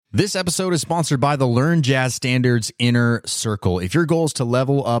This episode is sponsored by the Learn Jazz Standards Inner Circle. If your goal is to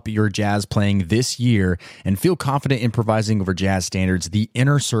level up your jazz playing this year and feel confident improvising over jazz standards, the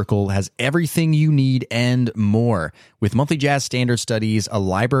Inner Circle has everything you need and more. With monthly jazz standard studies, a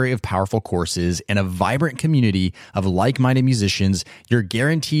library of powerful courses, and a vibrant community of like-minded musicians, you're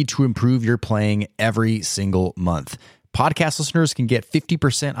guaranteed to improve your playing every single month. Podcast listeners can get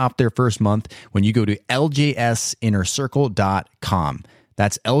 50% off their first month when you go to ljsinnercircle.com.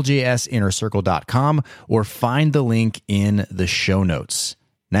 That's ljsinnercircle.com, or find the link in the show notes.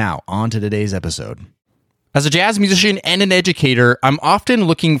 Now, on to today's episode. As a jazz musician and an educator, I'm often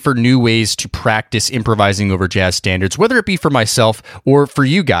looking for new ways to practice improvising over jazz standards, whether it be for myself or for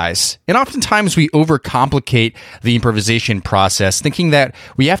you guys. And oftentimes we overcomplicate the improvisation process, thinking that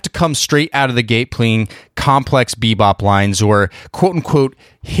we have to come straight out of the gate playing complex bebop lines or quote-unquote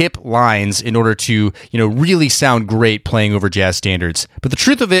hip lines in order to, really sound great playing over jazz standards. But the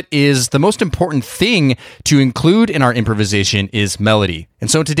truth of it is the most important thing to include in our improvisation is melody.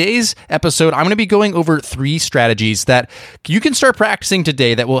 And so in today's episode, I'm going to be going over 3 strategies that you can start practicing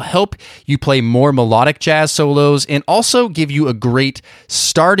today that will help you play more melodic jazz solos and also give you a great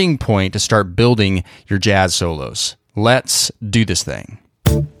starting point to start building your jazz solos. Let's do this thing.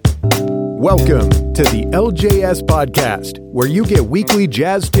 Welcome to the LJS Podcast, where you get weekly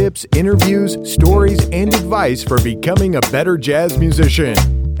jazz tips, interviews, stories, and advice for becoming a better jazz musician.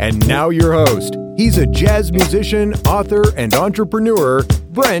 And now your host. He's a jazz musician, author, and entrepreneur,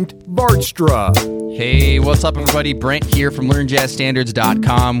 Brent Vaartstra. Hey, what's up, everybody? Brent here from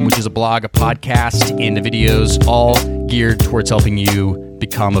LearnJazzStandards.com, which is a blog, a podcast, and videos all geared towards helping you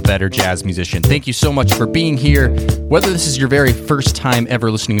become a better jazz musician. Thank you so much for being here. Whether this is your very first time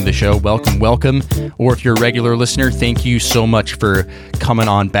ever listening to the show, welcome. Or if you're a regular listener, thank you so much for coming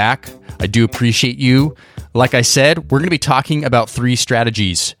on back. I do appreciate you. Like I said, we're going to be talking about 3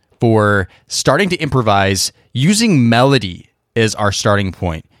 strategies for starting to improvise using melody as our starting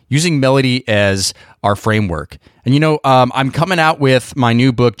point, using melody as our framework. And I'm coming out with my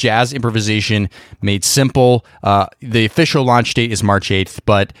new book, Jazz Improvisation Made Simple. The official launch date is March 8th,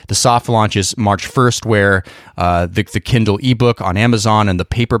 but the soft launch is March 1st, where the Kindle ebook on Amazon and the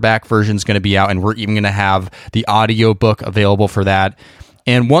paperback version is going to be out, and we're even going to have the audio book available for that.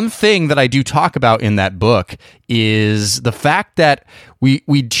 And one thing that I do talk about in that book is the fact that we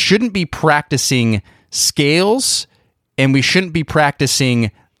shouldn't be practicing scales and we shouldn't be practicing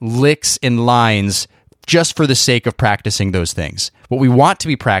licks and lines just for the sake of practicing those things. What we want to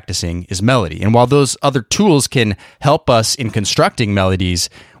be practicing is melody. And while those other tools can help us in constructing melodies,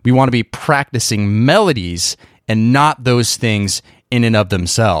 we want to be practicing melodies and not those things in and of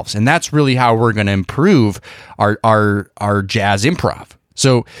themselves. And that's really how we're going to improve our jazz improv.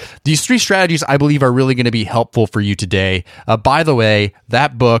 So these 3 strategies, I believe, are really going to be helpful for you today. By the way,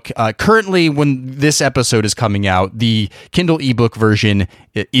 that book, currently when this episode is coming out, the Kindle ebook version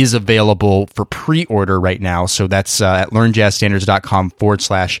is available for pre-order right now. So that's at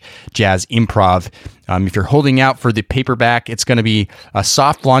learnjazzstandards.com/jazz improv. If you're holding out for the paperback, it's going to be a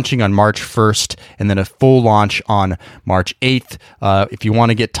soft launching on March 1st and then a full launch on March 8th. If you want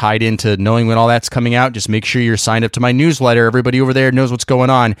to get tied into knowing when all that's coming out, just make sure you're signed up to my newsletter. Everybody over there knows what's going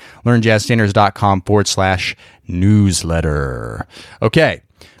on. learnjazzstandards.com/newsletter. Okay,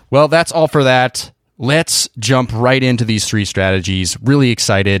 well, that's all for that. Let's jump right into these 3 strategies. Really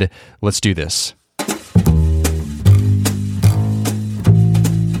excited. Let's do this.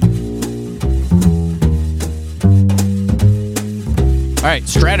 All right,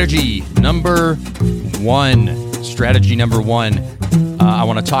 strategy number 1. Strategy number 1 I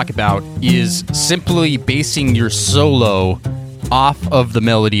want to talk about is simply basing your solo off of the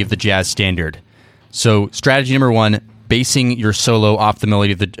melody of the jazz standard. So strategy number 1, basing your solo off the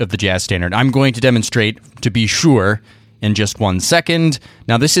melody of the jazz standard. I'm going to demonstrate, to be sure, in just 1 second.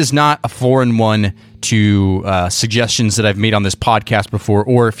 Now, this is not a 4-in-1 to suggestions that I've made on this podcast before,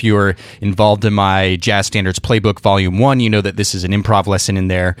 or if you're involved in my Jazz Standards Playbook Volume 1, you know that this is an improv lesson in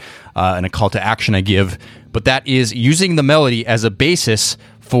there and a call to action I give. But that is using the melody as a basis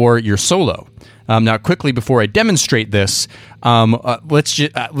for your solo. Now, quickly, before I demonstrate this, let's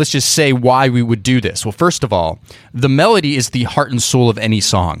just say why we would do this. Well, first of all, the melody is the heart and soul of any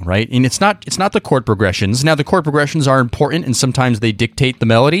song, right? And it's not the chord progressions. Now, the chord progressions are important, and sometimes they dictate the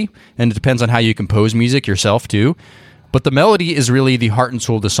melody, and it depends on how you compose music yourself, too. But the melody is really the heart and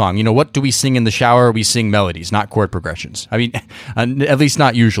soul of the song. What do we sing in the shower? We sing melodies, not chord progressions. I mean, at least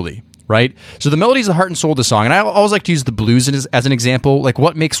not usually. Right? So the melody is the heart and soul of the song. And I always like to use the blues as an example. Like,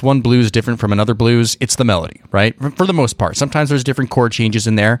 what makes one blues different from another blues? It's the melody, right? For the most part. Sometimes there's different chord changes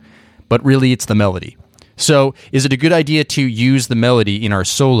in there, but really it's the melody. So is it a good idea to use the melody in our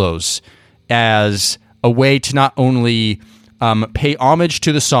solos as a way to not only pay homage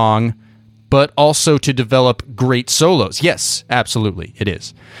to the song, but also to develop great solos? Yes, absolutely, it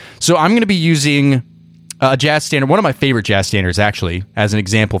is. So I'm going to be using a jazz standard, one of my favorite jazz standards, actually, as an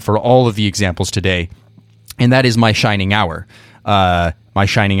example for all of the examples today, and that is My Shining Hour. My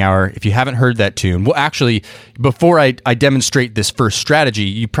Shining Hour. If you haven't heard that tune, well, actually, before I demonstrate this first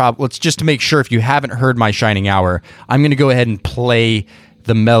strategy, let's just to make sure, if you haven't heard My Shining Hour, I'm going to go ahead and play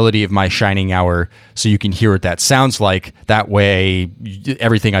the melody of My Shining Hour so you can hear what that sounds like. That way,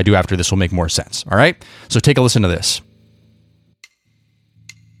 everything I do after this will make more sense. All right? So take a listen to this.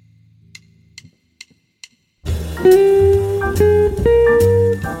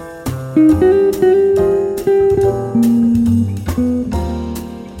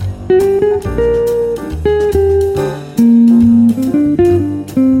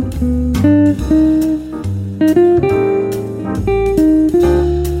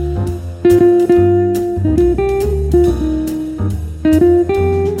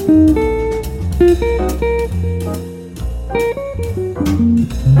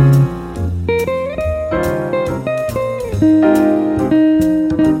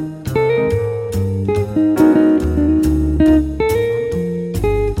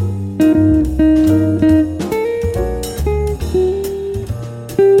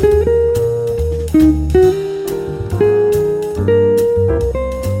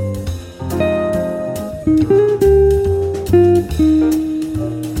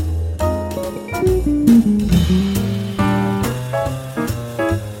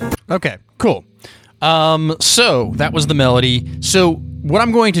 Okay, cool. So that was the melody. So what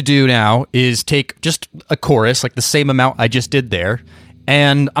I'm going to do now is take just a chorus, like the same amount I just did there,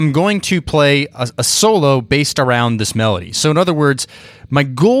 and I'm going to play a solo based around this melody. So in other words, my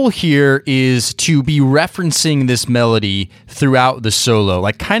goal here is to be referencing this melody throughout the solo,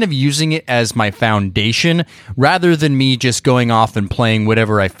 like kind of using it as my foundation rather than me just going off and playing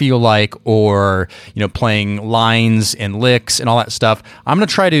whatever I feel like, or, playing lines and licks and all that stuff. I'm going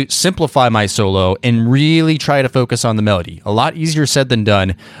to try to simplify my solo and really try to focus on the melody. A lot easier said than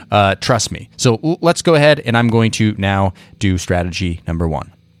done, trust me. So let's go ahead, and I'm going to now do strategy number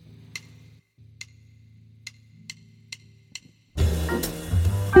 1.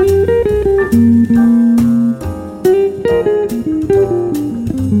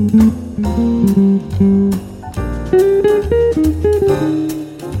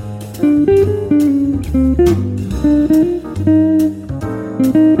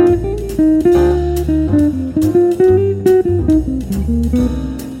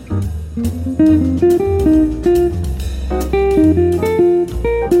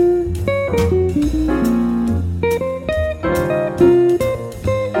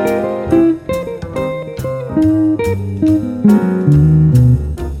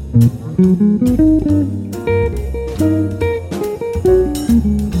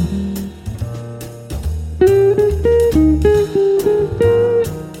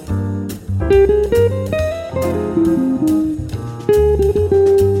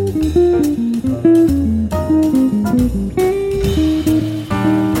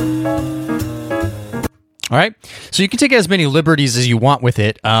 All right, so you can take as many liberties as you want with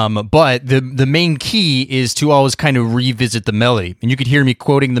it, but the main key is to always kind of revisit the melody. And you could hear me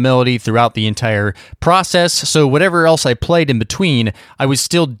quoting the melody throughout the entire process, so whatever else I played in between, I was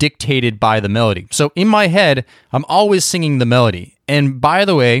still dictated by the melody. So in my head, I'm always singing the melody. And by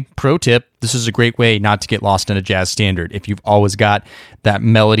the way, pro tip, this is a great way not to get lost in a jazz standard if you've always got that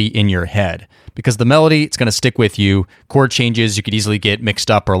melody in your head. Because the melody, it's going to stick with you. Chord changes, you could easily get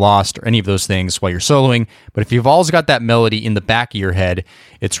mixed up or lost or any of those things while you're soloing. But if you've always got that melody in the back of your head,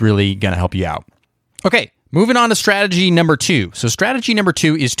 it's really going to help you out. Okay, moving on to strategy number 2. So strategy number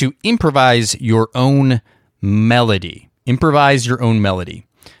 2 is to improvise your own melody. Improvise your own melody.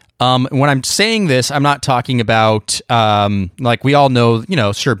 When I'm saying this, I'm not talking about, like we all know,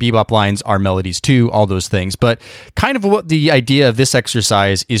 sure, bebop lines are melodies too, all those things. But kind of what the idea of this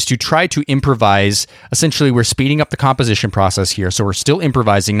exercise is to try to improvise. Essentially, we're speeding up the composition process here. So we're still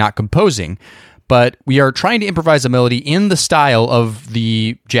improvising, not composing. But we are trying to improvise a melody in the style of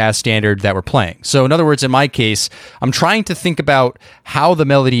the jazz standard that we're playing. So in other words, in my case, I'm trying to think about how the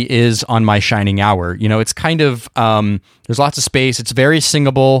melody is on My Shining Hour. It's kind of, there's lots of space. It's very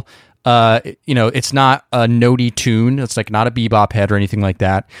singable. It's not a notey tune. It's like not a bebop head or anything like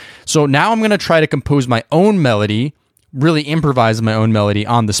that. So now I'm going to try to compose my own melody, really improvise my own melody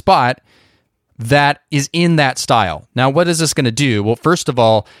on the spot that is in that style. Now, what is this going to do? Well, first of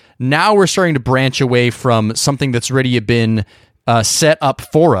all, now we're starting to branch away from something that's already been set up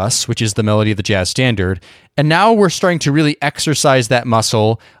for us, which is the melody of the jazz standard. And now we're starting to really exercise that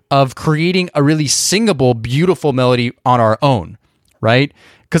muscle of creating a really singable, beautiful melody on our own, right?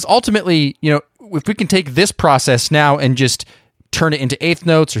 Because ultimately, if we can take this process now and just turn it into eighth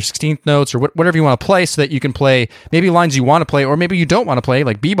notes or 16th notes or whatever you want to play, so that you can play maybe lines you want to play or maybe you don't want to play,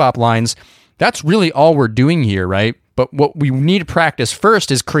 like bebop lines, that's really all we're doing here, right? But what we need to practice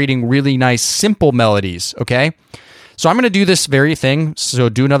first is creating really nice, simple melodies, okay? So I'm going to do this very thing, so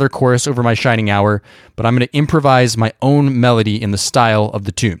do another chorus over my shining hour, but I'm going to improvise my own melody in the style of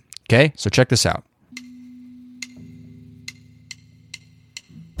the tune, okay? So check this out.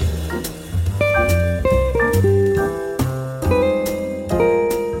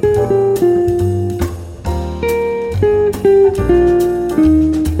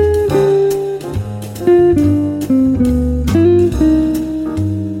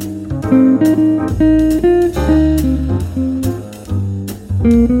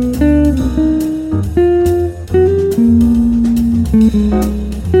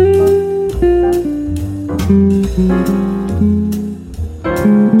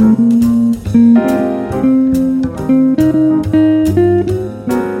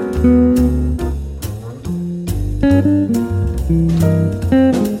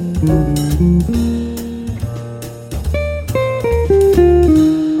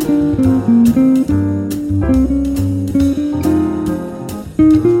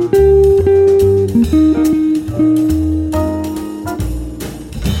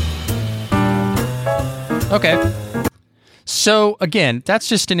 Okay. So again, that's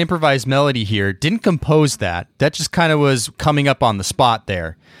just an improvised melody here. Didn't compose that. That just kind of was coming up on the spot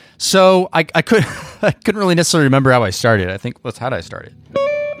there. So I couldn't really necessarily remember how I started. I think how did I start it?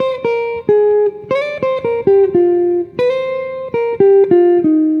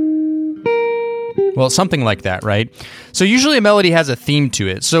 Well, something like that, right? So usually a melody has a theme to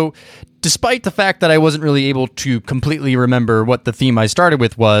it. So despite the fact that I wasn't really able to completely remember what the theme I started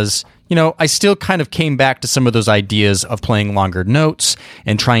with was, I still kind of came back to some of those ideas of playing longer notes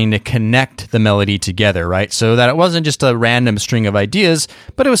and trying to connect the melody together, right? So that it wasn't just a random string of ideas,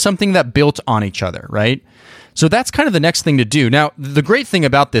 but it was something that built on each other, right? So that's kind of the next thing to do. Now, the great thing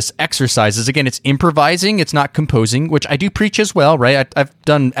about this exercise is, again, it's improvising, it's not composing, which I do preach as well, right? I've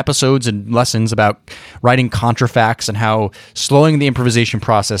done episodes and lessons about writing contrafacts and how slowing the improvisation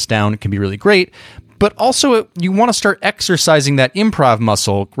process down can be really great. But also, you want to start exercising that improv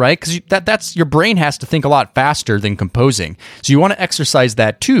muscle, right? Because that's your brain has to think a lot faster than composing. So you want to exercise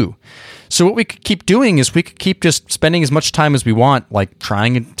that too. So what we could keep doing is we could keep just spending as much time as we want, like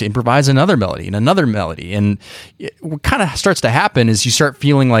trying to improvise another melody and another melody. And what kind of starts to happen is you start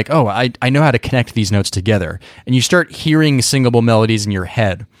feeling like, oh, I know how to connect these notes together. And you start hearing singable melodies in your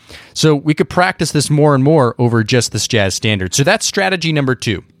head. So we could practice this more and more over just this jazz standard. So that's strategy number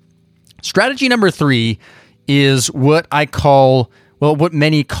 2. Strategy number 3 is what what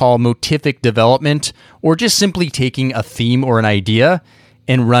many call motivic development, or just simply taking a theme or an idea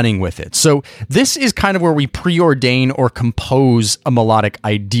and running with it. So this is kind of where we preordain or compose a melodic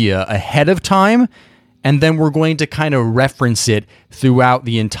idea ahead of time, and then we're going to kind of reference it throughout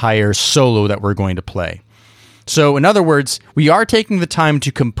the entire solo that we're going to play. So in other words, we are taking the time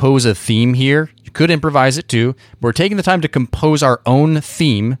to compose a theme here. You could improvise it too. But we're taking the time to compose our own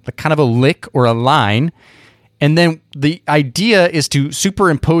theme, like kind of a lick or a line. And then the idea is to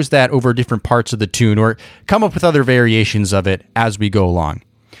superimpose that over different parts of the tune or come up with other variations of it as we go along.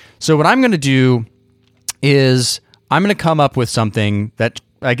 So what I'm going to do is I'm going to come up with something that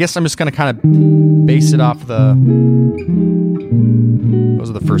I guess I'm just going to kind of base it off those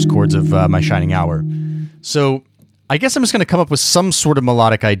are the first chords of my Shining Hour. So I guess I'm just going to come up with some sort of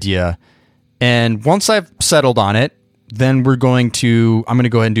melodic idea. And once I've settled on it, then I'm going to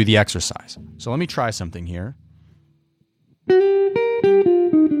go ahead and do the exercise. So let me try something here.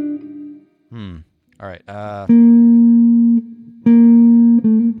 All right.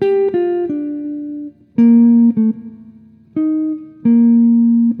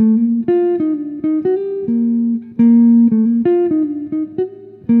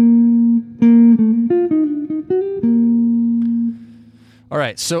 All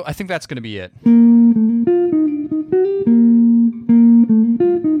right, so I think that's going to be it.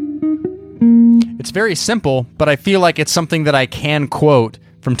 It's very simple, but I feel like it's something that I can quote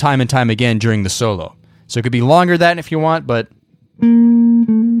from time and time again during the solo. So it could be longer than that if you want, but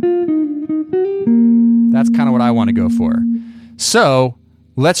that's kind of what I want to go for. So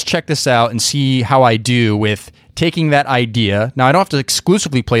let's check this out and see how I do with taking that idea. Now, I don't have to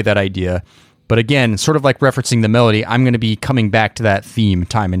exclusively play that idea, but again, sort of like referencing the melody, I'm going to be coming back to that theme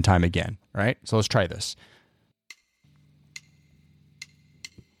time and time again. All right, so let's try this.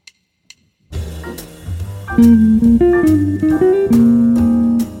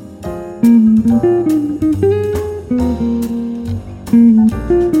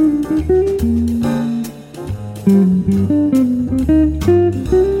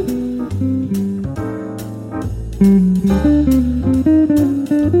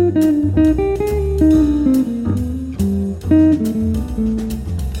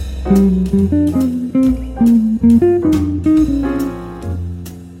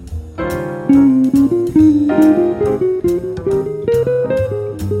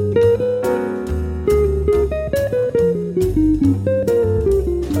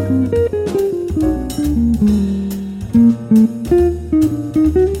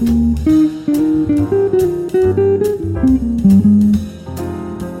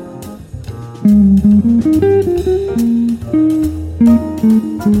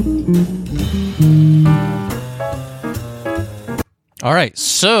 All right,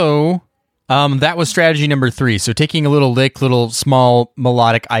 so that was strategy number 3. So taking a little lick, little small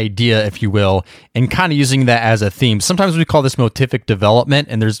melodic idea, if you will, and kind of using that as a theme. Sometimes we call this motivic development,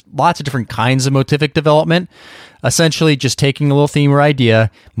 and there's lots of different kinds of motivic development. Essentially, just taking a little theme or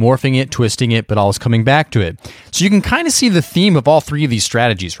idea, morphing it, twisting it, but always coming back to it. So you can kind of see the theme of all 3 of these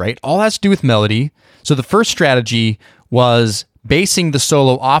strategies, right? All has to do with melody. So the first strategy was basing the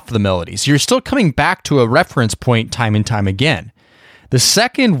solo off the melody. So you're still coming back to a reference point time and time again. The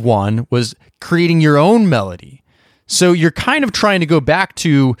second one was creating your own melody. So you're kind of trying to go back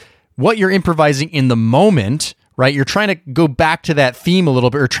to what you're improvising in the moment, right? You're trying to go back to that theme a little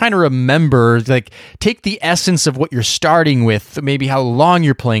bit, or trying to remember, like, take the essence of what you're starting with, maybe how long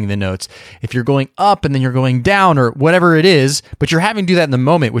you're playing the notes. If you're going up and then you're going down or whatever it is, but you're having to do that in the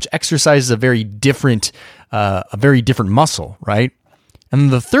moment, which exercises a very different muscle, right? And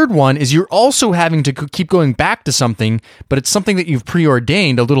the third one is you're also having to keep going back to something, but it's something that you've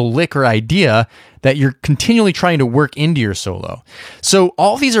preordained, a little lick or idea that you're continually trying to work into your solo. So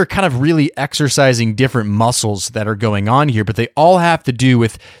all these are kind of really exercising different muscles that are going on here, but they all have to do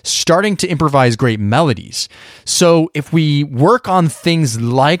with starting to improvise great melodies. So if we work on things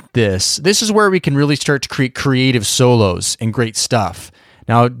like this is where we can really start to create creative solos and great stuff.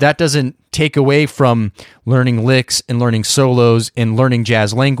 Now, that doesn't take away from learning licks and learning solos and learning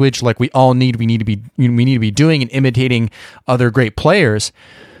jazz language like we all need. We need to be doing and imitating other great players.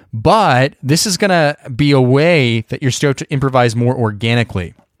 But this is going to be a way that you're starting to improvise more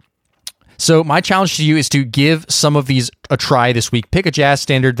organically. So my challenge to you is to give some of these a try this week. Pick a jazz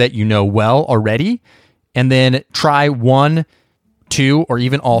standard that you know well already, and then try 1, 2, or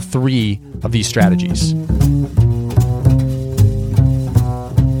even all 3 of these strategies.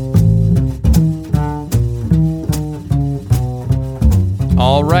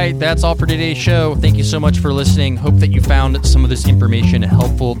 All right, that's all for today's show. Thank you so much for listening. Hope that you found some of this information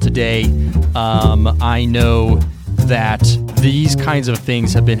helpful today. I know that these kinds of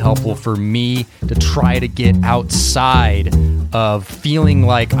things have been helpful for me to try to get outside of feeling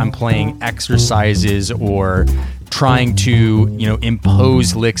like I'm playing exercises or trying to,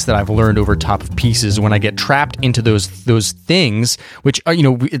 impose licks that I've learned over top of pieces. When I get trapped into those things, which are,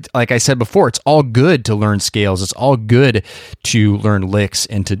 like I said before, it's all good to learn scales. It's all good to learn licks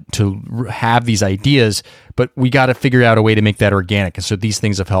and to have these ideas, but we got to figure out a way to make that organic. And so these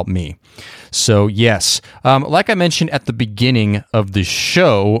things have helped me. So yes, like I mentioned at the beginning of the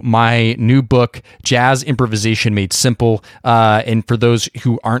show, my new book, Jazz Improvisation Made Simple. And for those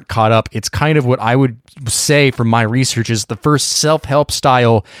who aren't caught up, it's kind of what I would say from my research is the first self-help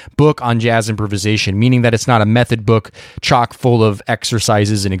style book on jazz improvisation, meaning that it's not a method book chock full of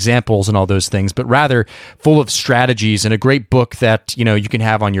exercises and examples and all those things, but rather full of strategies, and a great book that, you can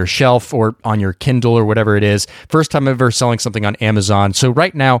have on your shelf or on your Kindle or whatever it is. First time ever selling something on Amazon. So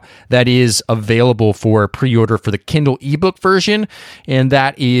right now that is available for pre-order for the Kindle ebook version. And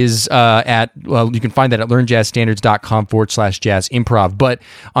that is you can find that at learnjazzstandards.com/jazz improv. But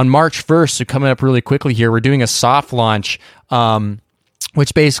on March 1st, so coming up really quickly here, we're doing a soft launch,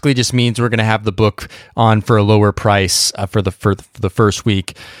 which basically just means we're going to have the book on for a lower price for the first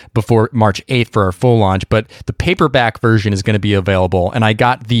week before March 8th for our full launch. But the paperback version is going to be available. And I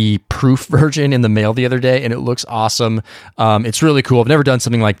got the proof version in the mail the other day, and it looks awesome. It's really cool. I've never done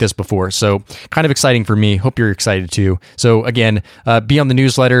something like this before, so kind of exciting for me. Hope you're excited too. So again, be on the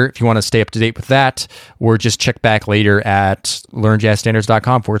newsletter if you want to stay up to date with that, or just check back later at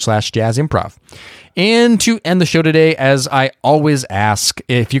learnjazzstandards.com/jazz improv. And to end the show today, as I always ask, ask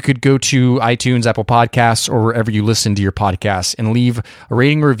if you could go to iTunes, Apple Podcasts, or wherever you listen to your podcasts and leave a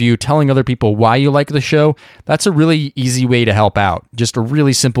rating review telling other people why you like the show. That's a really easy way to help out. Just a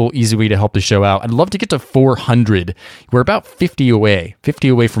really simple, easy way to help the show out. I'd love to get to 400. We're about 50 away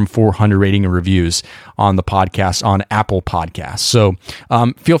from 400 rating and reviews on the podcast on Apple Podcasts. So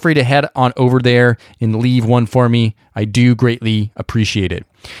feel free to head on over there and leave one for me. I do greatly appreciate it.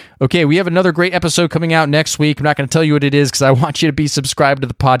 Okay, we have another great episode coming out next week. I'm not going to tell you what it is because I want you to be subscribed to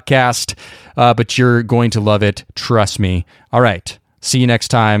the podcast, but you're going to love it. Trust me. All right, see you next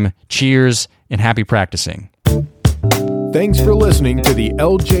time. Cheers and happy practicing. Thanks for listening to the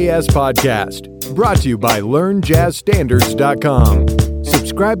LJS Podcast, brought to you by LearnJazzStandards.com.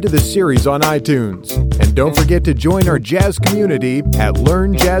 Subscribe to the series on iTunes, and don't forget to join our jazz community at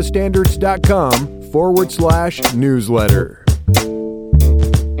LearnJazzStandards.com/newsletter.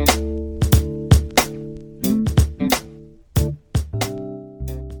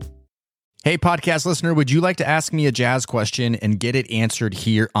 Hey, podcast listener, would you like to ask me a jazz question and get it answered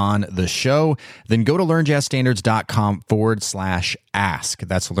here on the show? Then go to LearnJazzStandards.com/ask.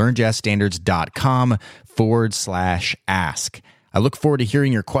 That's LearnJazzStandards.com/ask. I look forward to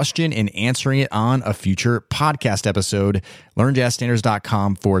hearing your question and answering it on a future podcast episode.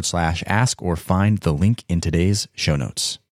 LearnJazzStandards.com/ask, or find the link in today's show notes.